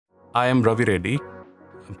I am Ravi Reddy.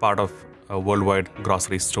 I'm part of a worldwide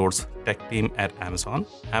grocery stores tech team at Amazon.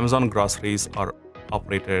 Amazon groceries are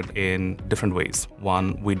operated in different ways.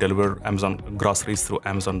 One, we deliver Amazon groceries through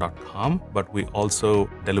Amazon.com, but we also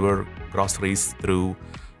deliver groceries through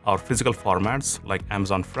our physical formats like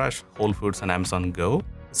Amazon Fresh, Whole Foods, and Amazon Go.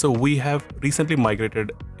 So we have recently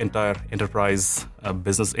migrated entire enterprise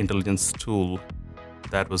business intelligence tool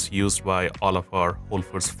that was used by all of our Whole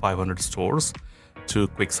Foods 500 stores to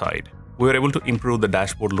QuickSight. We were able to improve the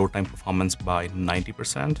dashboard load time performance by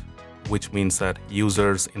 90%, which means that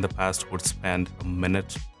users in the past would spend a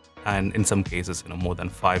minute, and in some cases, more than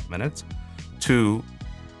 5 minutes, to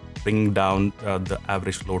bring down the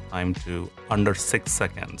average load time to under 6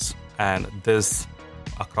 seconds. And this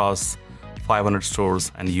across 500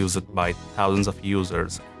 stores and use it by thousands of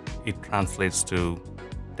users, it translates to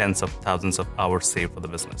tens of thousands of hours saved for the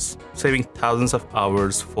business. Saving thousands of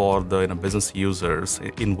hours for the business users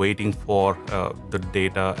in waiting for the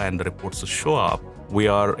data and the reports to show up. We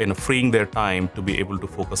are freeing their time to be able to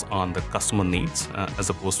focus on the customer needs as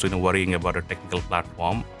opposed to worrying about a technical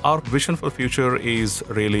platform. Our vision for the future is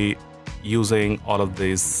really using all of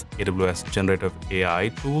these AWS generative AI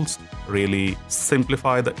tools, really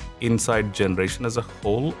simplify the insight generation as a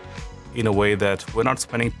whole in a way that we're not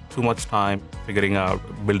spending too much time figuring out,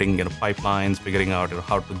 building pipelines, figuring out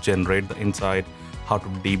how to generate the insight, how to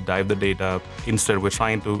deep dive the data. Instead, we're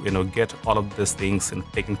trying to get all of these things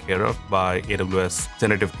taken care of by AWS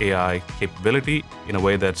generative AI capability in a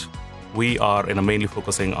way that we are mainly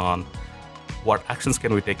focusing on what actions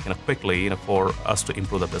can we take quickly for us to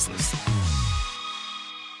improve the business.